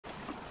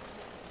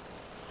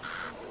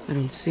I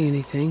don't see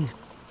anything.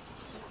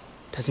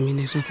 Doesn't mean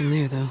there's nothing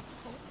there, though.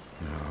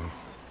 No.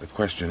 The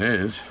question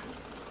is,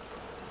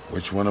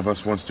 which one of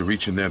us wants to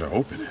reach in there to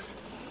open it?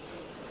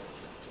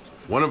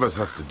 One of us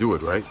has to do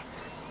it, right?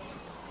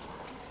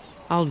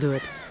 I'll do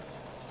it.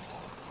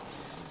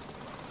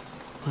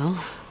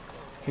 Well,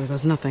 here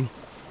goes nothing.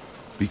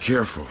 Be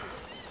careful.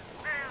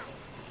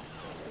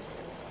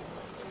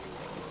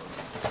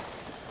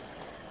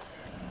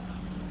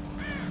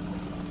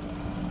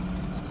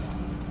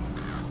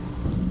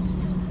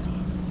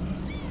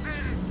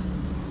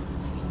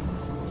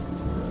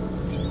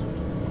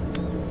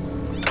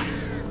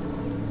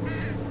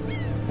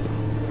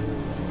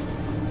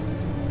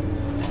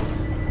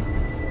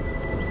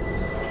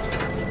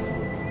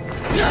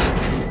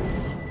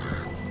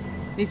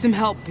 Need some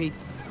help, Pete.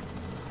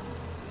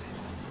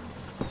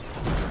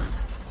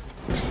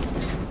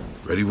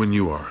 Ready when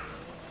you are.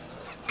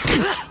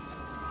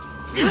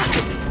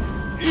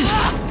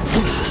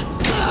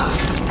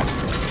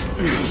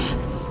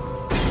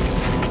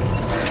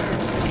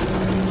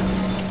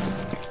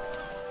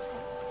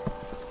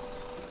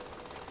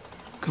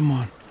 Come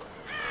on.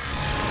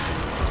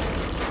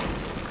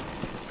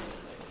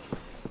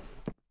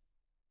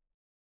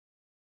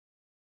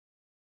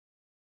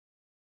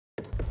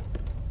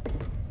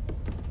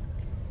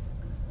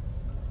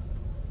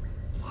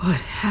 What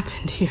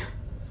happened here?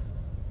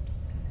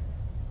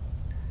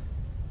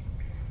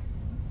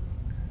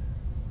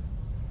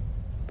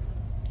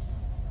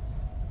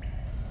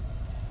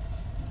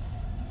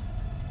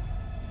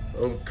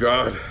 Oh,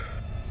 God.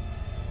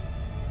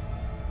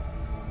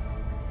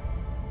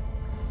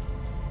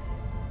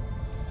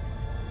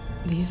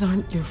 These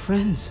aren't your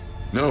friends.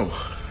 No,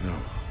 no.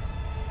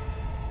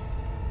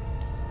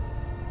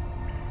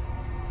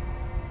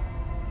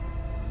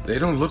 They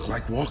don't look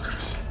like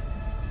walkers.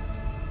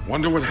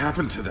 Wonder what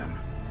happened to them.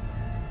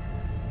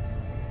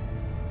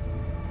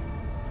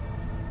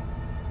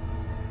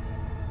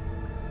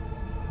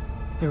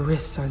 Their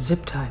wrists are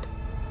zip-tied.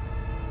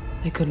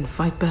 They couldn't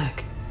fight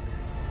back.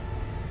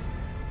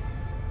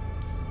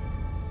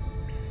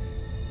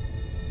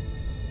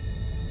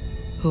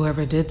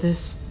 Whoever did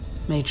this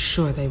made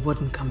sure they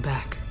wouldn't come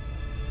back.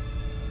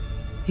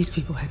 These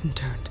people hadn't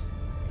turned.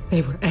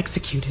 They were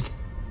executed.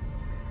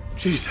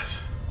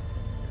 Jesus.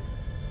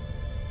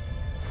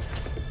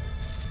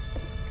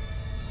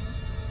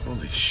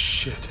 Holy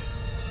shit.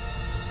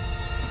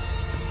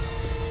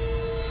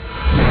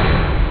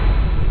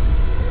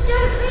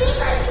 Don't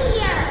leave us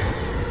here!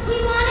 We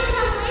want to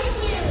come with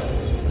you!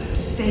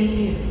 Just stay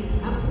here.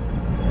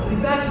 I'll be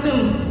back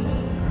soon.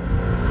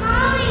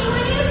 Mommy,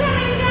 when are you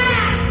coming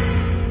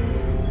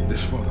back?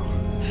 This photo.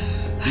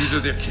 These are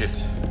their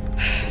kids.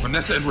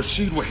 Vanessa and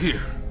Rashid were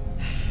here.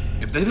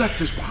 If they left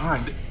us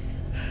behind...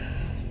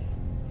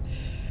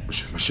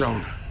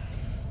 Michonne.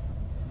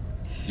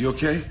 You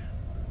okay?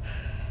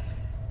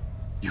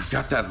 You've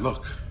got that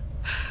look.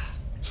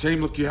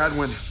 Same look you had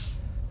when...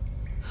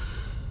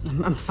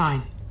 I'm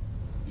fine.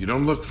 You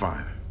don't look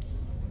fine.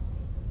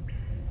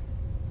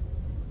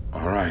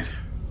 All right.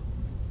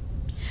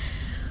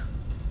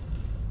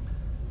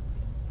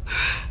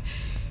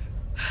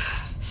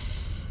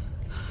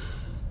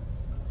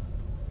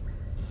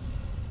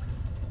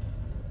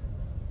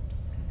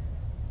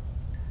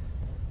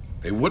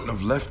 They wouldn't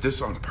have left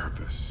this on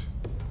purpose.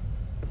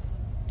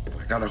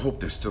 I gotta hope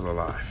they're still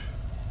alive.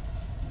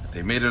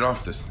 They made it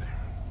off this thing.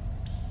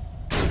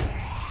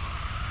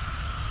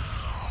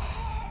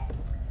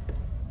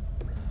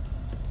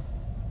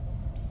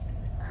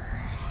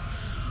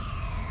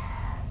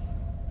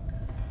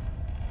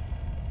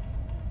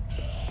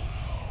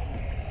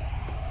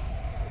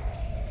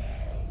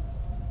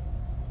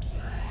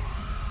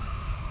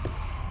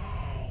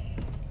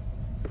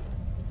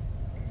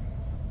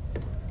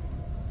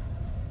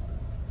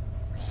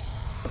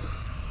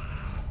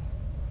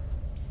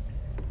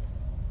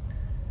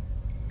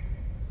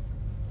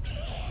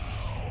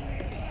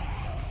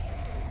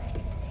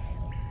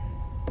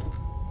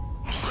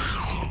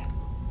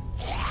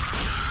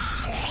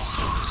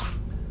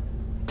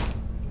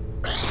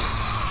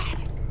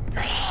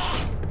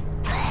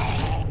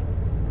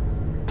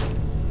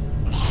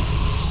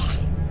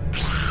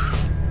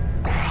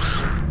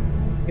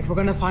 If we're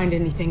gonna find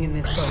anything in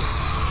this boat,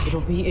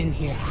 it'll be in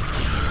here.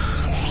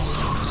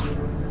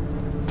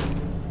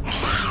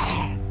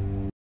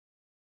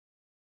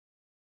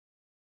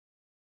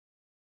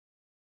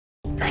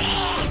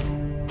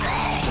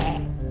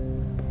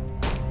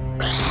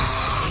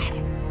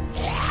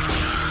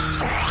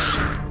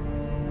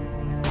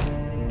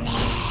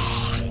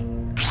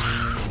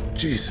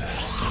 Jesus.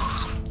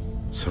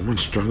 Someone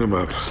strung him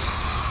up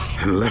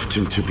and left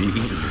him to be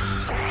eaten.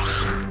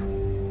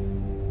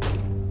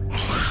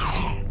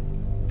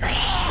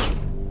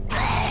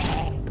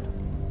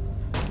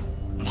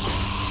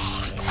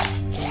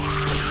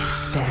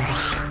 Stand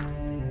back.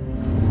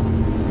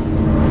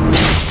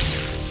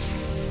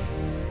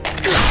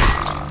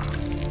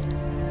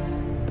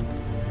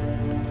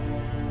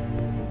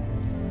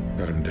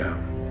 Got him down.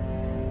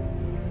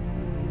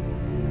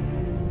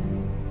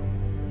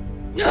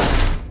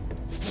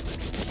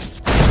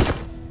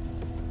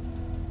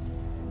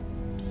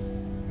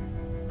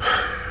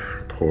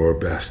 Poor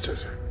bastard.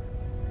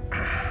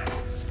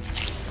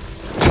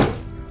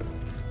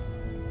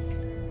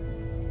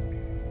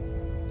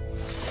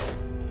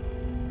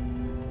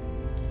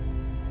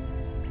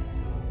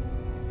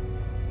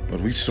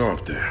 What we saw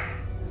up there,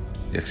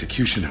 the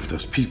execution of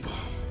those people,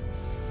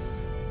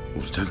 what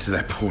was done to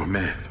that poor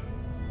man.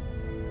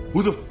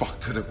 Who the fuck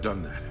could have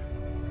done that?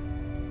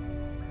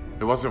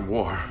 It wasn't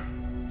war.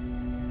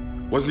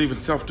 It wasn't even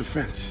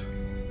self-defense.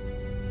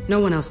 No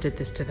one else did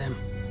this to them.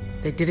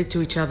 They did it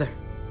to each other.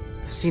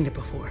 I've seen it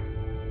before.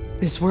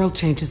 This world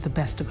changes the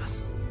best of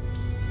us.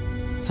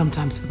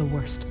 Sometimes for the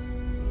worst.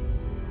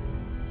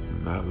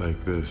 Not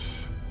like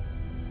this.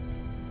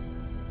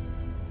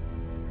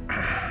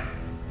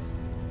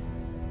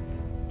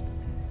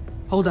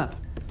 Hold up.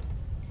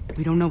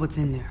 We don't know what's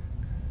in there.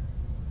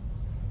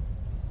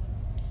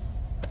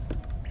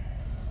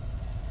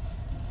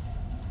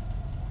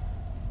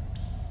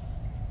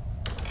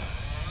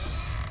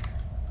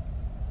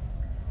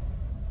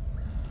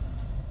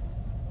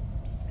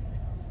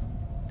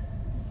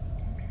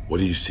 What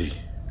do you see?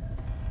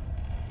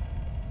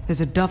 There's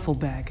a duffel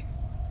bag.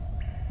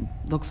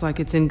 Looks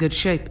like it's in good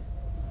shape.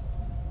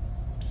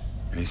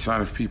 Any sign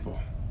of people?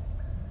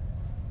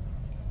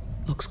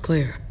 Looks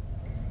clear.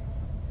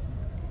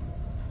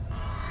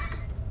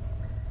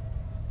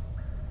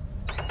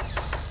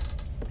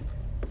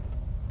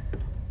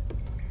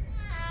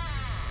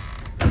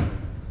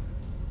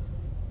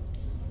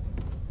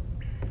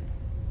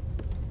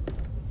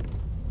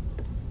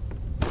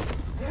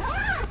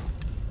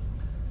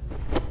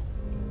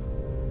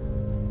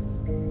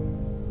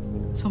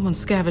 Someone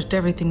scavenged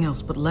everything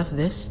else but left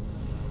this?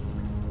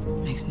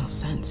 Makes no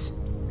sense.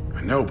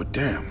 I know, but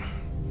damn.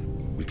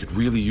 We could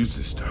really use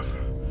this stuff.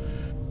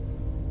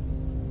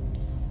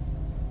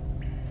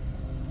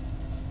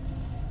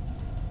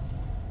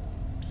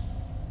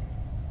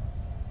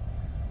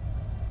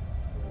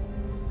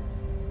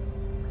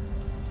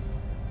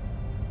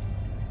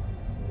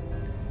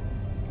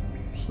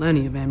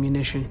 Plenty of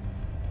ammunition.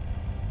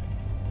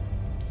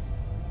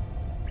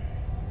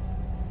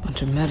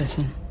 Bunch of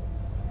medicine.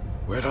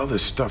 Where'd all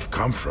this stuff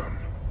come from?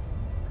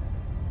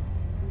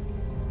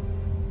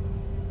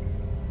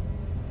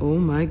 Oh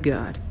my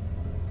God.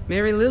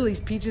 Mary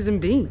Lily's peaches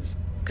and beans.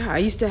 God, I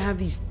used to have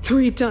these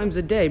 3 times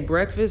a day,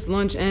 breakfast,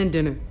 lunch, and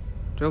dinner.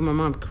 Drove my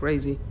mom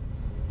crazy.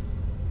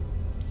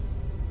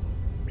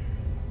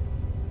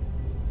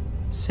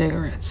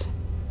 Cigarettes.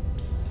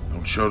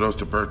 Don't show those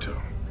to Berto.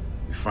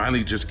 We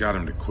finally just got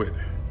him to quit.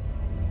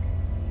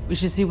 We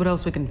should see what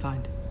else we can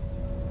find.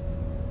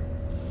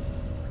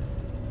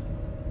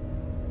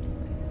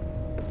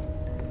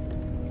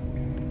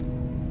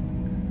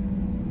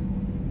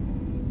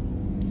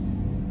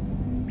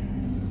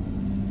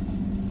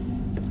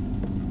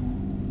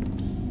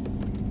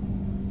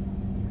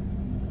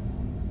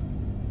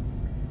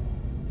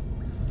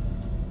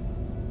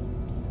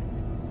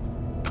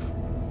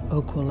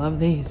 Oak will love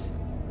these.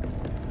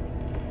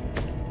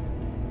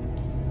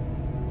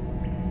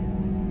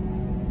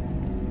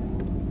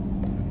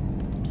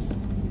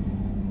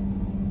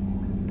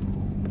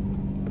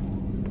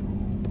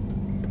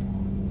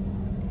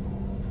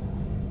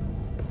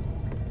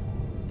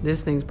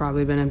 This thing's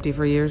probably been empty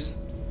for years.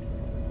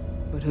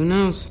 But who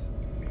knows?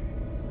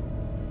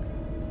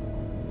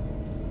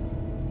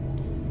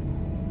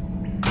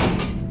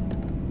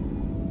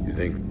 You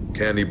think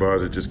candy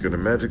bars are just gonna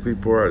magically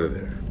pour out of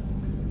there?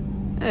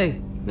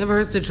 Hey, never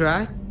hurts to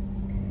try.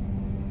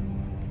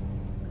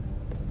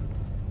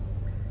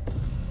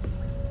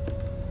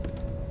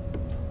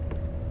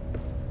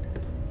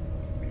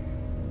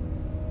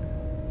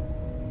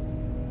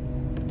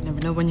 Never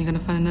know when you're gonna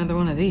find another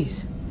one of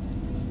these.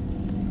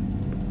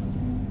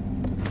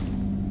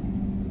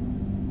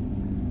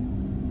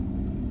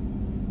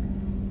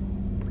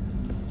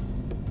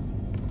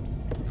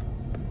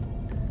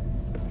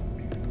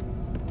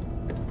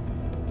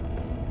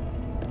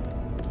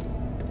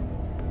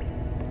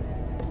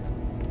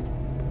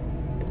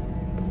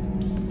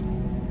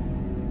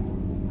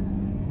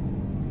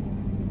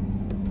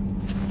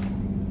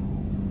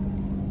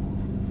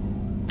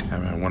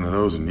 Haven't had one of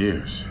those in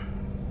years.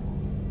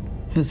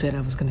 Who said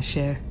I was gonna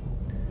share?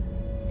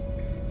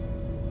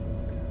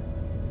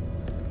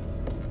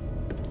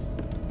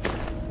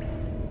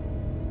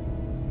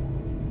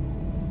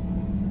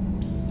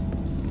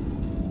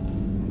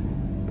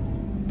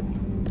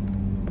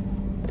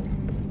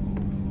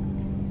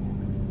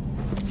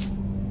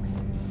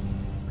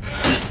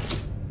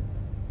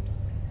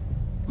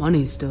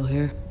 Money's still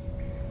here.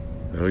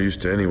 No use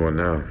to anyone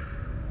now.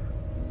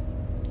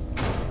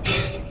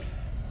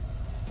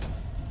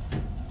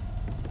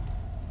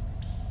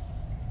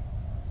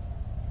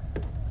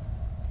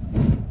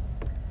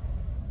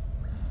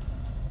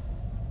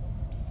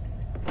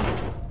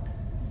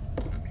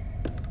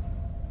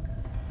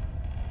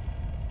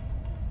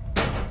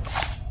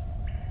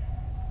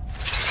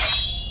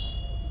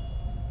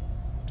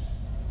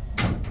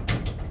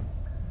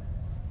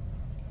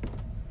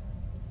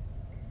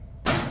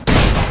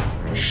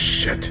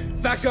 Shit.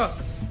 Back up!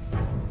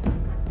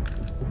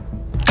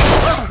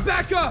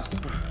 Back up!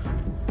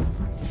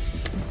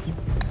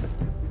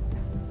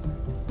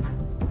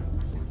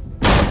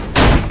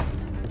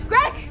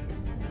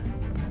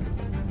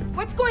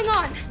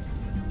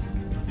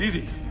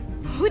 Easy.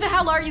 Who the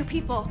hell are you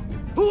people?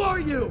 Who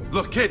are you?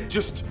 Look, kid,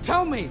 just...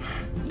 Tell me!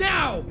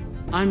 Now!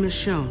 I'm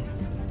Michonne,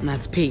 and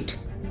that's Pete.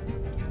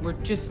 We're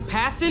just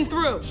passing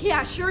through.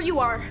 Yeah, sure you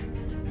are.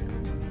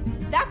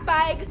 That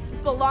bag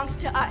belongs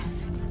to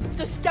us.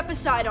 So step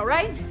aside, all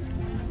right?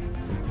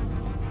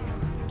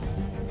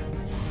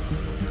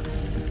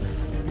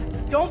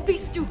 Don't be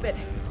stupid.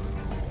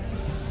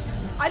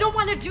 I don't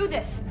want to do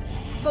this,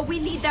 but we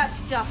need that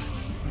stuff.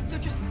 So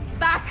just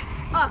back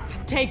up.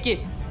 Take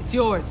it. It's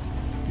yours.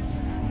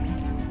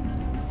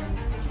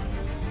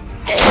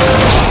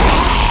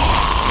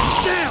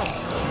 Down!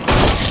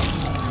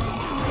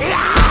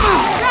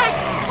 Guys,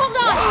 hold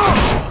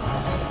on!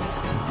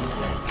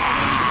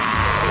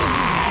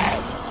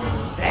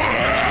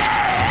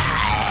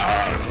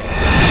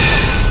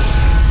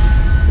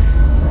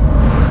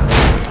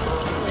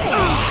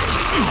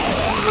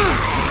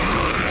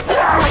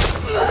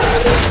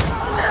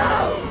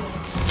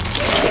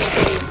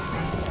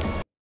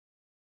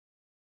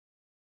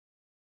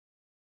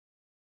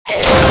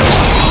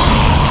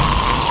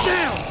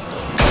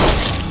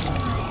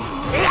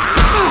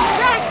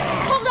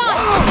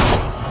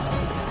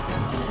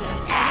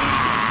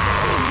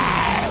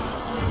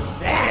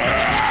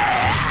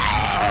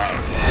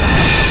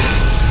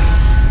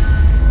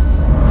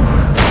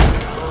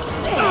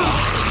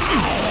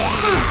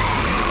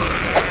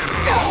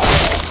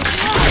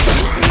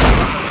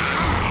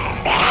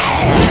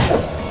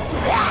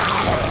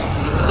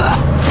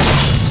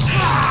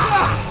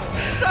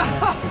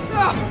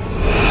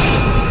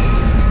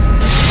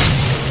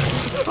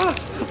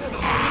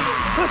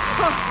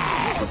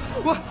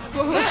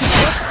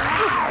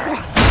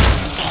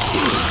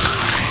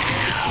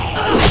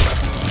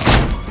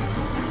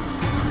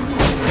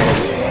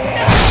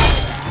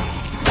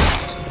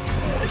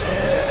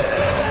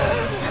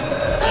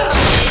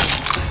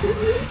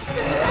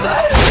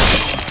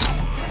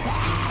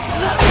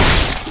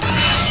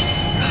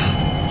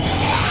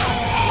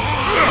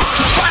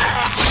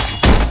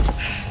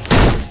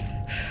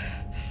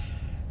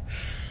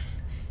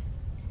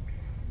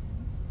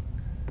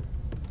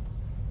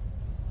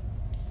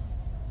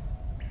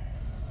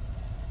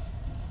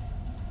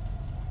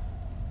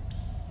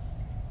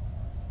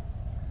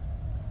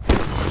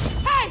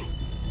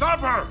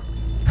 Stop her!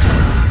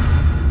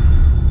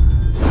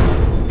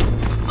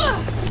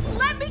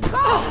 Let me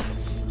go!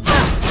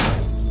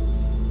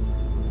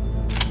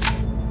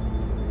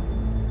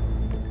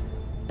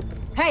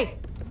 Hey,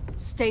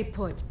 stay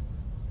put.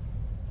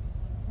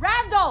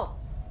 Randall!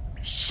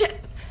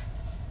 Shit!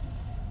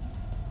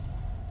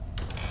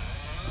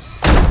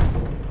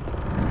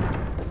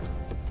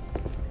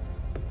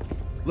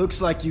 Looks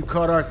like you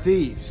caught our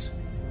thieves.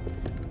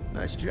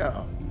 Nice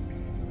job.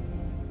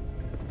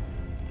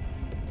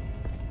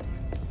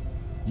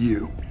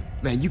 You.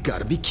 Man, you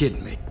gotta be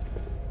kidding me.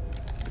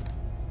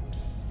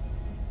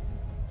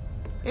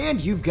 And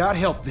you've got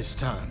help this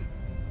time.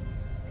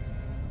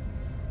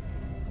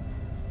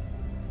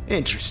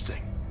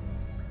 Interesting.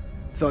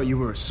 Thought you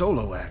were a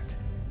solo act.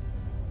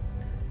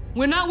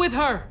 We're not with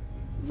her.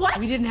 What?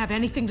 We didn't have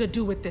anything to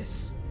do with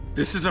this.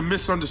 This is a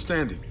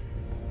misunderstanding.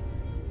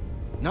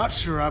 Not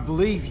sure I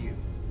believe you.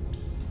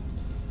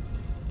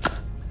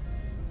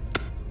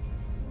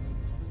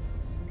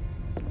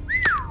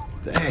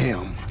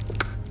 Damn.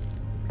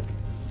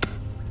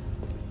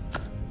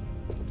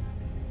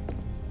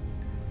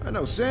 I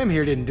know Sam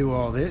here didn't do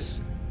all this.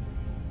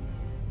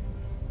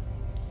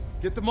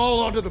 Get them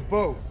all onto the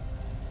boat.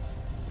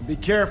 And be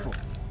careful.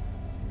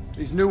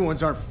 These new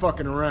ones aren't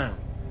fucking around.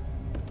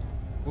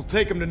 We'll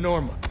take them to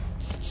Norma.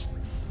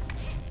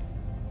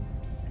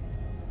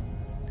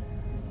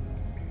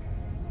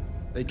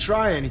 They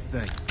try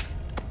anything,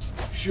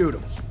 shoot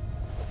them.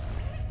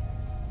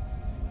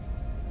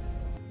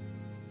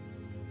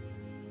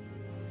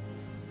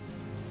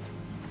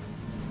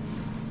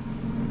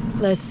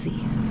 Let's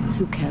see.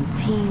 2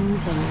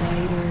 canteens, a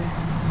lighter,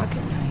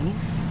 pocket knife.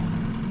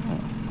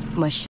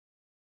 Oh,